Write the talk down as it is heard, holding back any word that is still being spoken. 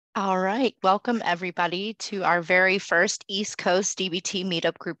All right, welcome everybody to our very first East Coast DBT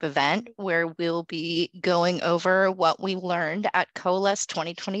Meetup Group event, where we'll be going over what we learned at Coalesce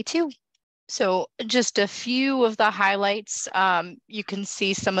 2022. So just a few of the highlights. You can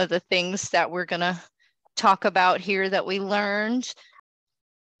see some of the things that we're going to talk about here that we learned.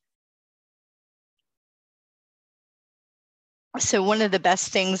 So one of the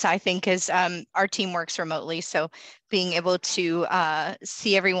best things I think is our team works remotely. So being able to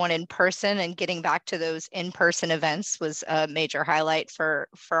see everyone in person and getting back to those in-person events was a major highlight for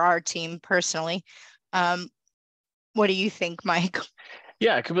our team personally. What do you think, Mike?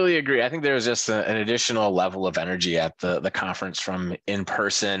 Yeah, I completely agree. I think there's just an additional level of energy at the conference from in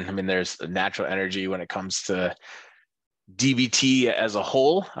person. I mean, there's natural energy when it comes to DBT as a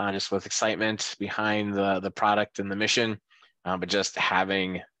whole, just with excitement behind the product and the mission. But just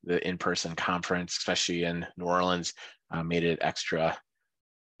having the in-person conference, especially in New Orleans, made it extra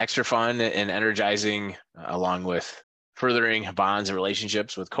fun and energizing, along with furthering bonds and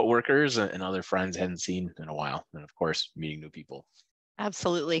relationships with coworkers and other friends I hadn't seen in a while, and of course, meeting new people.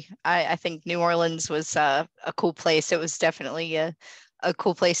 Absolutely. I think New Orleans was a cool place. It was definitely a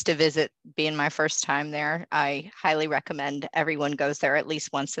cool place to visit, being my first time there. I highly recommend everyone goes there at least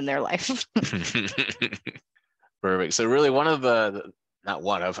once in their life. Perfect. So really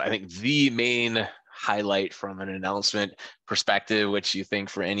I think the main highlight from an announcement perspective, which you think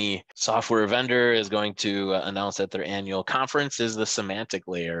for any software vendor is going to announce at their annual conference, is the semantic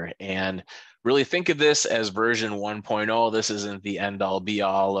layer. And really think of this as version 1.0. This isn't the end all be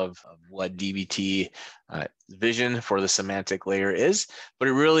all of what DBT vision for the semantic layer is, but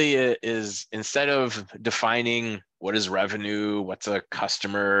it really is, instead of defining what is revenue, what's a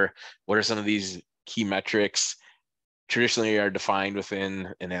customer, what are some of these key metrics, traditionally are defined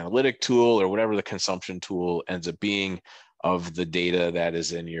within an analytic tool or whatever the consumption tool ends up being of the data that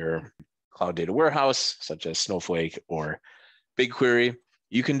is in your cloud data warehouse, such as Snowflake or BigQuery.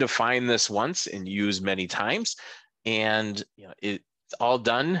 You can define this once and use many times. And it's all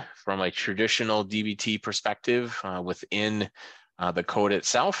done from a traditional DBT perspective within the code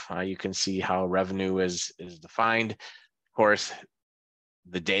itself. You can see how revenue is defined. Of course,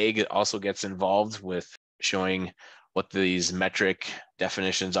 the DAG also gets involved with showing what these metric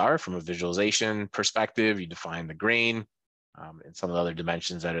definitions are from a visualization perspective. You define the grain and some of the other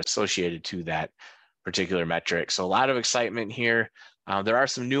dimensions that are associated to that particular metric. So a lot of excitement here. There are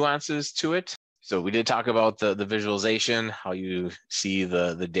some nuances to it. So we did talk about the visualization, how you see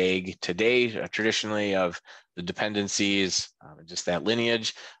the DAG today, traditionally of the dependencies, just that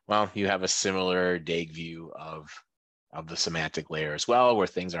lineage. Well, you have a similar DAG view of the semantic layer as well, where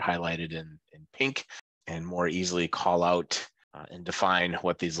things are highlighted in pink and more easily call out and define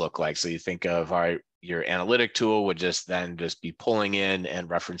what these look like. So you think of your analytic tool would just be pulling in and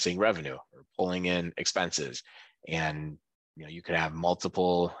referencing revenue or pulling in expenses. And you could have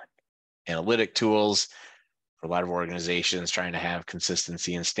multiple analytic tools. For a lot of organizations trying to have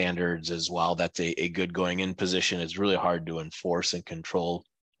consistency and standards as well, that's a good going in position. It's really hard to enforce and control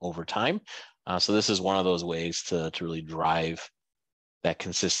over time. So this is one of those ways to really drive that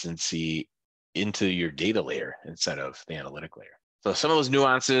consistency into your data layer instead of the analytic layer. So some of those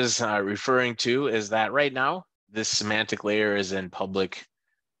nuances referring to is that right now, this semantic layer is in public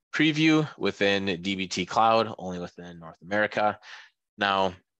preview within DBT Cloud, only within North America.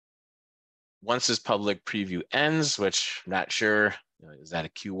 Now, once this public preview ends, which I'm not sure, is that a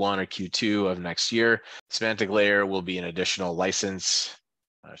Q1 or Q2 of next year, semantic layer will be an additional license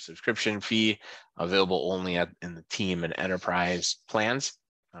subscription fee available only in the team and enterprise plans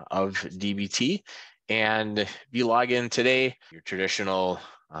of DBT. And if you log in today, your traditional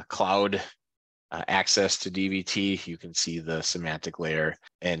cloud access to DBT, you can see the semantic layer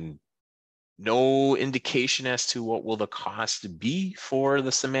and no indication as to what will the cost be for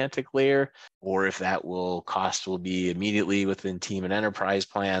the semantic layer, or if that cost will be immediately within team and enterprise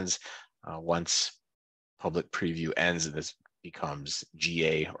plans once public preview ends and this becomes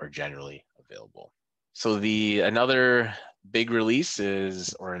GA or generally available. So another big release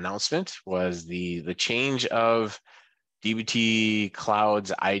or announcement was the change of dbt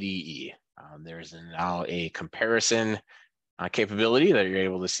Cloud's IDE. There's now a comparison capability that you're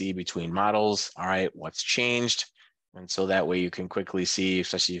able to see between models. All right, what's changed? And so that way you can quickly see,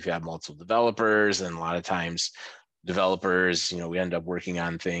 especially if you have multiple developers, and a lot of times developers, we end up working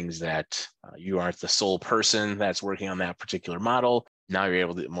on things that you aren't the sole person that's working on that particular model. Now you're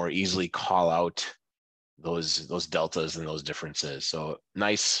able to more easily call out those deltas and those differences. So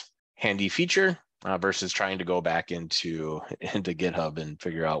nice, handy feature versus trying to go back into GitHub and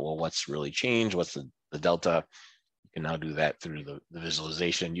figure out, well, what's really changed? What's the delta? You can now do that through the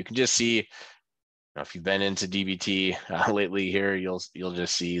visualization. You can just see, if you've been into DBT lately here, you'll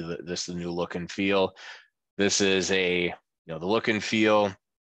just see the new look and feel. This is the look and feel.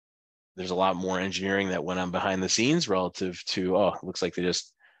 There's a lot more engineering that went on behind the scenes relative to, it looks like they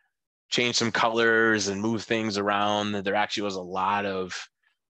just changed some colors and moved things around. There actually was a lot of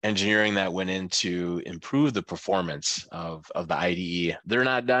engineering that went in to improve the performance of the IDE. They're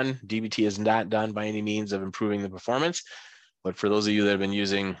not done. DBT is not done by any means of improving the performance. But for those of you that have been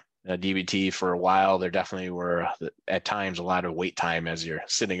using DBT for a while, there definitely were at times a lot of wait time as you're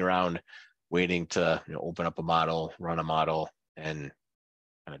sitting around waiting to open up a model, run a model, and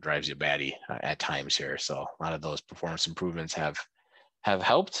kind of drives you batty at times here. So a lot of those performance improvements have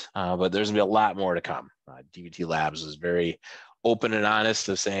helped, but there's gonna be a lot more to come. DBT Labs is very open and honest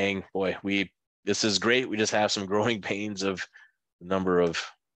of saying, boy, this is great. We just have some growing pains of the number of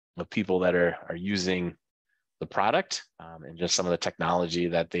people that are using the product, and just some of the technology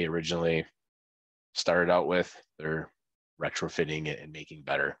that they originally started out with, they're retrofitting it and making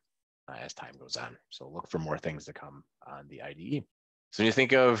better as time goes on. So look for more things to come on the IDE. So when you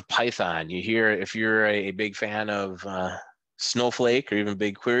think of Python, you hear, if you're a big fan of Snowflake or even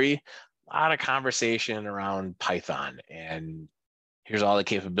BigQuery, a lot of conversation around Python. And here's all the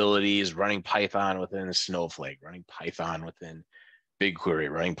capabilities: running Python within Snowflake, running Python within BigQuery,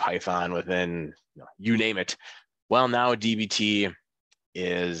 running Python within, you name it. Well, now DBT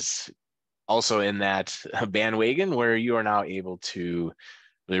is also in that bandwagon where you are now able to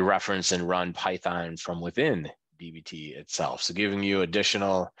really reference and run Python from within DBT itself. So giving you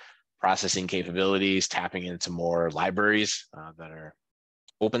additional processing capabilities, tapping into more libraries that are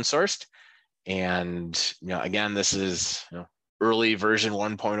open sourced. And again, this is early version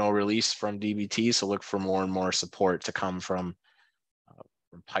 1.0 release from DBT. So look for more and more support to come from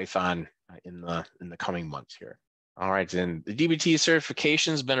Python in the coming months here. All right, and the DBT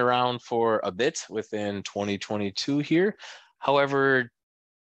certification has been around for a bit within 2022 here. However,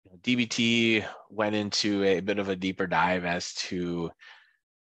 DBT went into a bit of a deeper dive as to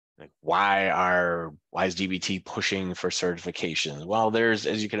why is DBT pushing for certifications? Well, there's,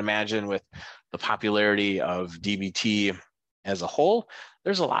 as you can imagine, with the popularity of DBT as a whole,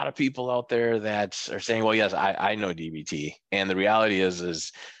 there's a lot of people out there that are saying, well, yes, I know DBT. And the reality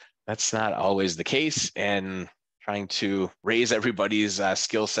is that's not always the case. And trying to raise everybody's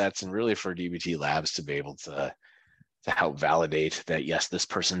skill sets, and really for DBT Labs to be able to help validate that, yes, this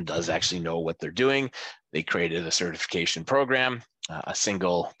person does actually know what they're doing. They created a certification program, a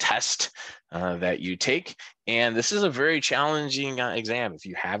single test that you take. And this is a very challenging exam. If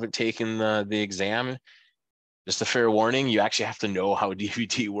you haven't taken the exam, just a fair warning, you actually have to know how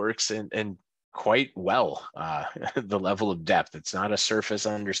DBT works and quite well, the level of depth. It's not a surface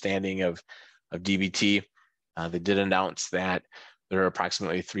understanding of DBT. They did announce that there are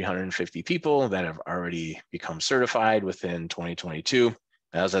approximately 350 people that have already become certified within 2022.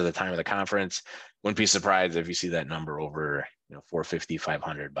 That was at the time of the conference. Wouldn't be surprised if you see that number over 450,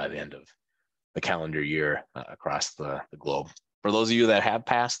 500 by the end of the calendar year across the globe. For those of you that have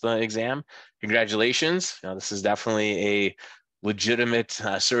passed the exam, congratulations. This is definitely a legitimate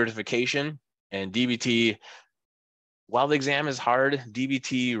certification. And DBT, while the exam is hard,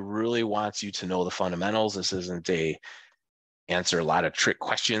 DBT really wants you to know the fundamentals. This isn't a answer a lot of trick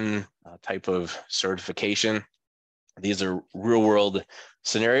question type of certification. These are real world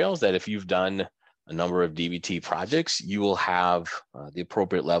scenarios that if you've done a number of DBT projects, you will have the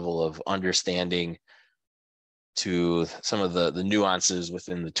appropriate level of understanding to some of the nuances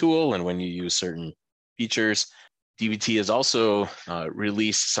within the tool and when you use certain features. DBT has also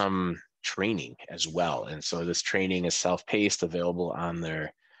released some training as well. And so this training is self-paced, available on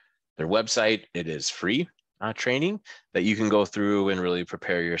their website. It is free training that you can go through and really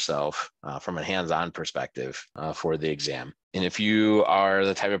prepare yourself from a hands-on perspective for the exam. And if you are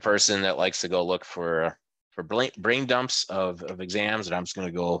the type of person that likes to go look for brain dumps of exams, and I'm just going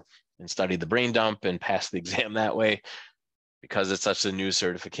to go and study the brain dump and pass the exam that way, because it's such a new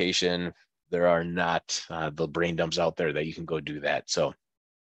certification, there are not the brain dumps out there that you can go do that. So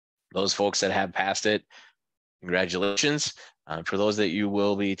those folks that have passed it, congratulations. For those that you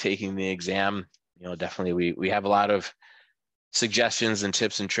will be taking the exam, definitely we have a lot of suggestions and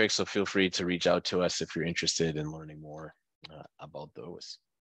tips and tricks, so feel free to reach out to us if you're interested in learning more about those.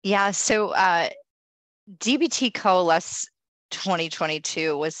 Yeah, so DBT Coalesce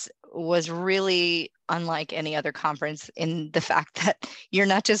 2022 was really unlike any other conference in the fact that you're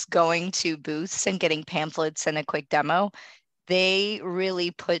not just going to booths and getting pamphlets and a quick demo. They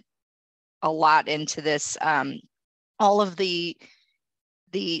really put a lot into this. All of the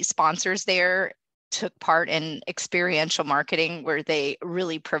sponsors there took part in experiential marketing, where they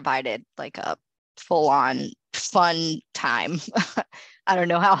really provided like a full-on fun time. I don't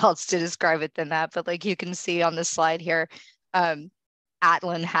know how else to describe it than that, but like you can see on the slide here,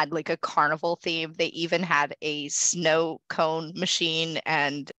 Atlin had like a carnival theme. They even had a snow cone machine,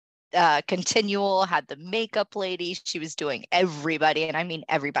 and Continual had the makeup lady. She was doing everybody, and I mean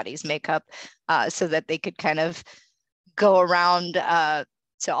everybody's makeup, so that they could kind of go around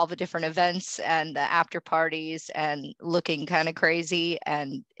to all the different events and the after parties and looking kind of crazy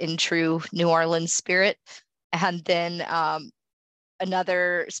and in true New Orleans spirit. And then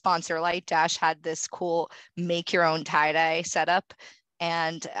another sponsor, Light Dash, had this cool make your own tie-dye setup.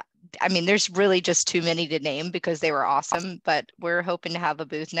 And I mean, there's really just too many to name because they were awesome, but we're hoping to have a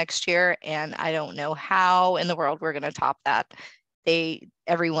booth next year. And I don't know how in the world we're going to top that.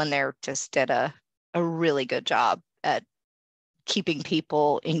 Everyone there just did a really good job at keeping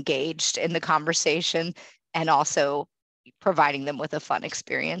people engaged in the conversation and also providing them with a fun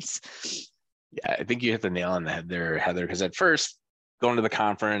experience. Yeah, I think you hit the nail on the head there, Heather, because at first, going to the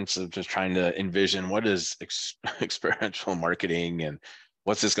conference of just trying to envision what is experiential marketing and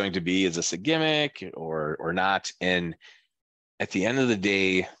what's this going to be? Is this a gimmick or not? And at the end of the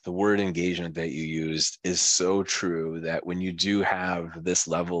day, the word engagement that you used is so true, that when you do have this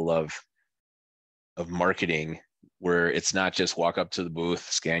level of marketing, where it's not just walk up to the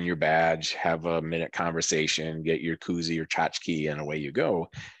booth, scan your badge, have a minute conversation, get your koozie or tchotchke, and away you go.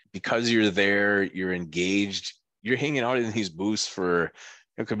 Because you're there, you're engaged, you're hanging out in these booths for,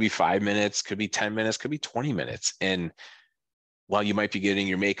 it could be 5 minutes, could be 10 minutes, could be 20 minutes. And while you might be getting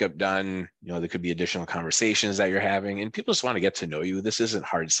your makeup done, there could be additional conversations that you're having, and people just want to get to know you. This isn't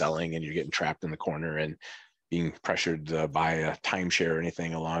hard selling and you're getting trapped in the corner and being pressured to buy a timeshare or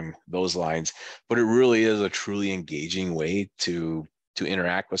anything along those lines. But it really is a truly engaging way to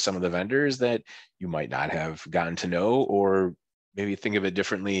interact with some of the vendors that you might not have gotten to know, or maybe think of it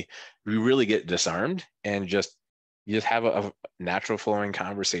differently. We really get disarmed and you just have a natural flowing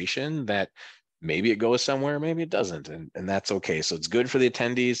conversation that maybe it goes somewhere, maybe it doesn't, and that's okay. So it's good for the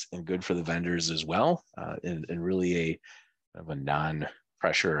attendees and good for the vendors as well, and really a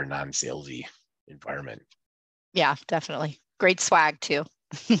non-pressure or non-salesy environment. Yeah, definitely. Great swag too.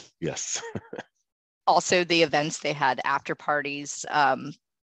 Yes. Also, the events, they had after parties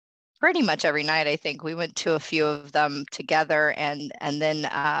pretty much every night. I think we went to a few of them together, and then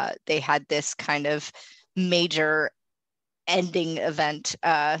they had this kind of major ending event,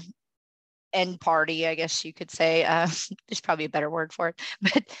 end party, I guess you could say. There's probably a better word for it,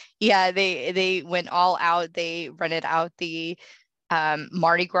 but yeah, they went all out. They rented out the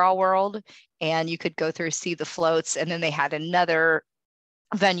Mardi Gras world, and you could go through, see the floats, and then they had another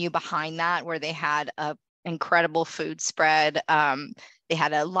venue behind that where they had a incredible food spread. They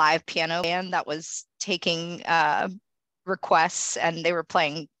had a live piano band that was taking requests, and they were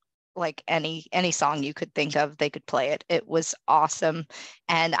playing like any song you could think of. They could play it. It was awesome.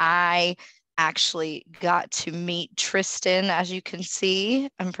 And I actually got to meet Tristan, as you can see.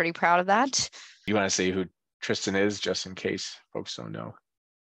 I'm pretty proud of that. You want to say who Tristan is, just in case folks don't know?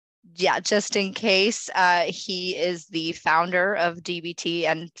 Yeah, just in case. He is the founder of DBT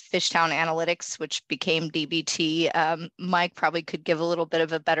and Fishtown Analytics, which became DBT. Mike probably could give a little bit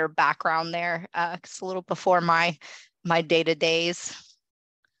of a better background there. It's a little before my day-to-days.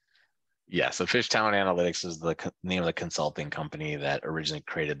 Yeah, so Fishtown Analytics is the name of the consulting company that originally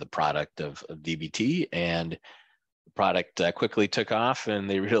created the product of DBT, and the product quickly took off, and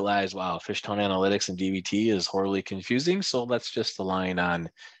they realized, wow, Fishtown Analytics and DBT is horribly confusing, so let's just align on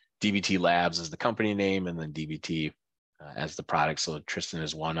DBT Labs as the company name, and then DBT as the product. So Tristan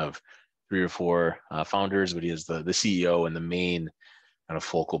is one of 3 or 4 founders, but he is the CEO and the main kind of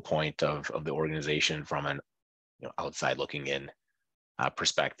focal point of the organization from an outside looking in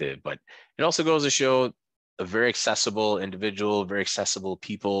perspective. But it also goes to show a very accessible individual, very accessible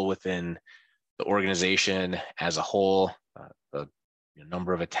people within the organization as a whole. The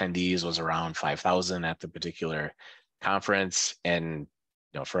number of attendees was around 5,000 at the particular conference, and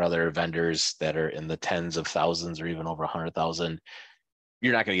for other vendors that are in the tens of thousands or even over 100,000,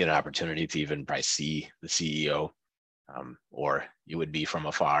 you're not going to get an opportunity to even probably see the CEO, or you would be from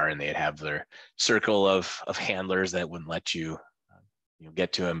afar and they'd have their circle of handlers that wouldn't let you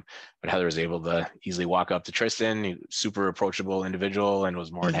get to him. But Heather was able to easily walk up to Tristan, super approachable individual, and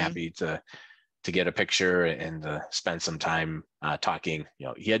was more than happy to get a picture and spend some time talking.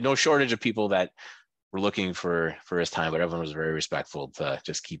 He had no shortage of people that were looking for his time, but everyone was very respectful to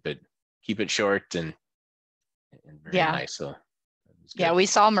just keep it short and very nice. So yeah, we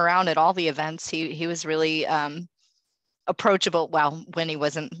saw him around at all the events. He was really approachable. Well, when he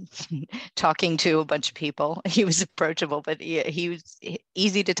wasn't talking to a bunch of people, he was approachable, but he was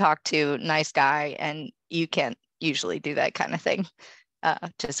easy to talk to, nice guy, and you can't usually do that kind of thing.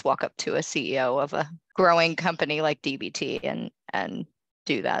 Just walk up to a CEO of a growing company like DBT and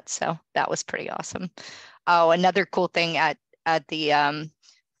do that. So that was pretty awesome. Oh, another cool thing at the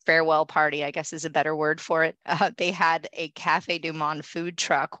farewell party, I guess is a better word for it. They had a Cafe du Monde food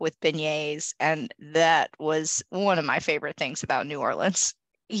truck with beignets, and that was one of my favorite things about New Orleans.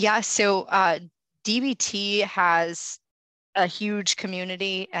 Yeah, so DBT has a huge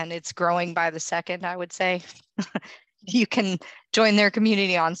community, and it's growing by the second, I would say. You can join their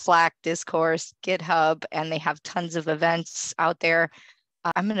community on Slack, Discourse, GitHub, and they have tons of events out there.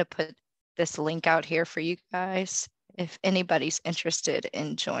 I'm going to put this link out here for you guys if anybody's interested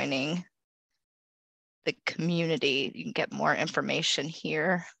in joining the community. You can get more information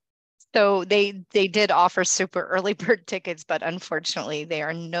here. So they did offer super early bird tickets, but unfortunately they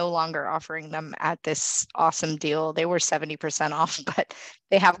are no longer offering them at this awesome deal. They were 70% off, but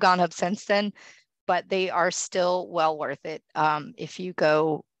they have gone up since then. But they are still well worth it. If you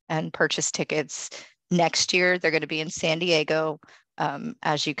go and purchase tickets next year, they're going to be in San Diego,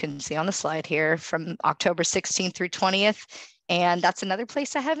 as you can see on the slide here, from October 16th through 20th. And that's another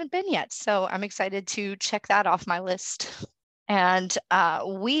place I haven't been yet. So I'm excited to check that off my list. And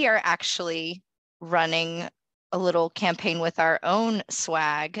we are actually running a little campaign with our own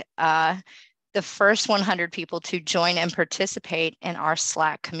swag. The first 100 people to join and participate in our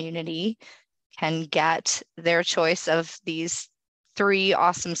Slack community can get their choice of these 3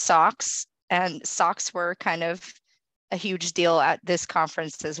 awesome socks. And socks were kind of a huge deal at this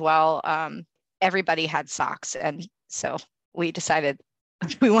conference as well. Everybody had socks. And so we decided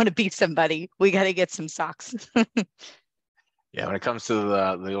if we want to beat somebody, we got to get some socks. Yeah, when it comes to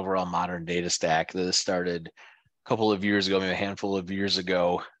the overall modern data stack, this started a couple of years ago, maybe a handful of years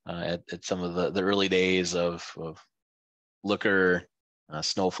ago, at some of the early days of Looker,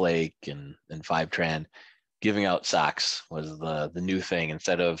 Snowflake, and Fivetran. Giving out socks was the new thing.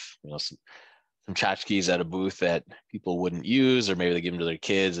 Instead of some tchotchkes at a booth that people wouldn't use, or maybe they give them to their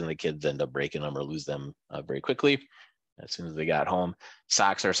kids and the kids end up breaking them or lose them very quickly as soon as they got home.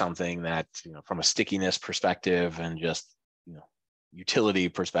 Socks are something that, from a stickiness perspective and just utility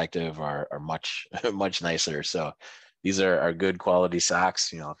perspective are much much nicer. So these are good quality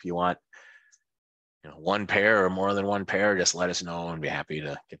socks. If you want one pair or more than one pair, just let us know and be happy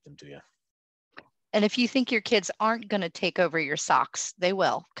to get them to you. And if you think your kids aren't going to take over your socks, they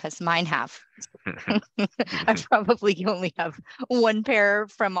will, because mine have. I probably only have one pair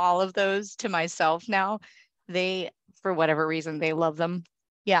from all of those to myself now. They, for whatever reason, they love them.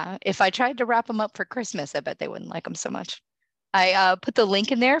 Yeah, if I tried to wrap them up for Christmas, I bet they wouldn't like them so much. I put the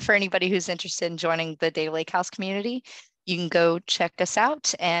link in there for anybody who's interested in joining the DataLakeHouse community. You can go check us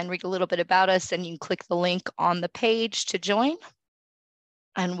out and read a little bit about us, and you can click the link on the page to join.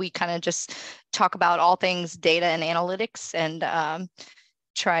 And we kind of just talk about all things data and analytics and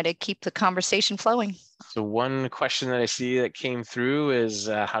try to keep the conversation flowing. So one question that I see that came through is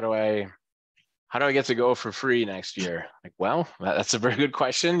how do I get to go for free next year? Well, that's a very good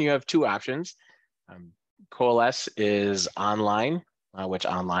question. You have 2 options. Coalesce is online, which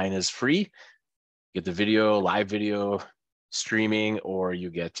online is free. You get the live video streaming, or you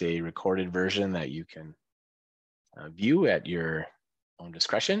get a recorded version that you can view at your own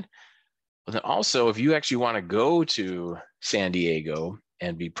discretion. But then also, if you actually want to go to San Diego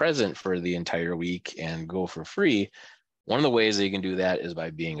and be present for the entire week and go for free, one of the ways that you can do that is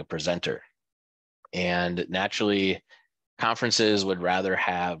by being a presenter. And naturally, conferences would rather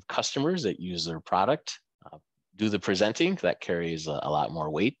have customers that use their product do the presenting. That carries a lot more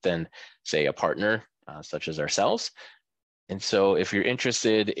weight than, say, a partner such as ourselves. And so if you're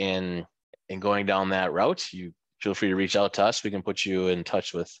interested in going down that route, you feel free to reach out to us. We can put you in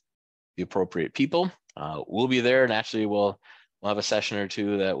touch with the appropriate people. We'll be there. Naturally, we'll have a session or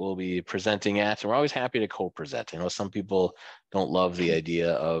 2 that we'll be presenting at, and we're always happy to co-present. I know some people don't love the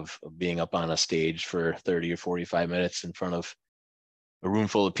idea of being up on a stage for 30 or 45 minutes in front of a room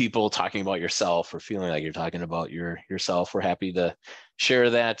full of people talking about yourself or feeling like you're talking about yourself. We're happy to share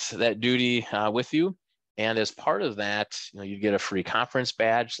that duty with you. And as part of that, you get a free conference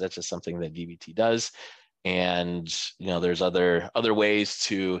badge. That's just something that DBT does. And there's other ways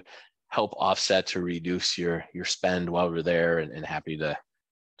to help offset to reduce your spend while we're there, and happy to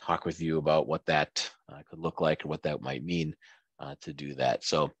talk with you about what that could look like or what that might mean to do that.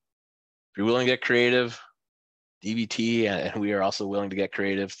 So if you're willing to get creative, DBT, and we are also willing to get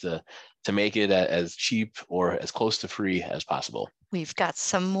creative to make it as cheap or as close to free as possible. We've got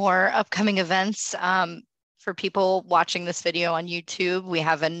some more upcoming events. For people watching this video on YouTube, we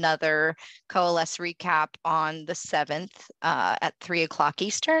have another Coalesce recap on the 7th at 3 o'clock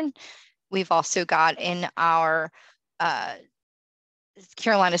Eastern. We've also got in our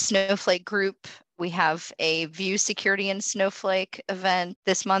Carolina Snowflake group, we have a View Security in Snowflake event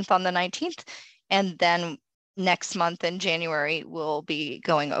this month on the 19th. And then next month in January, we'll be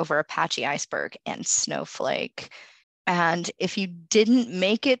going over Apache Iceberg and Snowflake. And if you didn't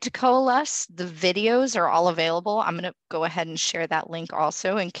make it to Coalesce, the videos are all available. I'm going to go ahead and share that link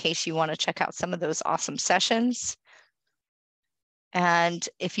also in case you want to check out some of those awesome sessions. And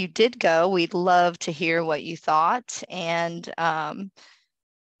if you did go, we'd love to hear what you thought. And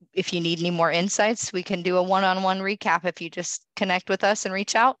if you need any more insights, we can do a one-on-one recap. If you just connect with us and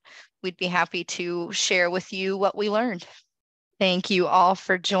reach out, we'd be happy to share with you what we learned. Thank you all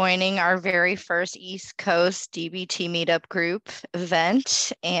for joining our very first East Coast DBT Meetup Group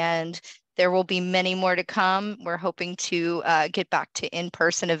event. And there will be many more to come. We're hoping to get back to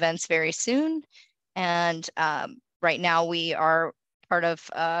in-person events very soon. And right now we are part of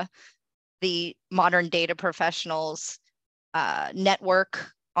the Modern Data Professionals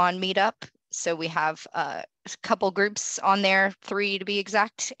network on Meetup. So we have a couple groups on there, 3 to be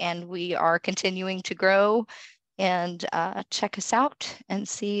exact, and we are continuing to grow. And check us out and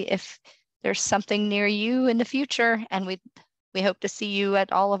see if there's something near you in the future. And we hope to see you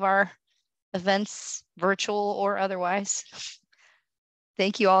at all of our events, virtual or otherwise.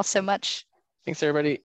 Thank you all so much. Thanks, everybody.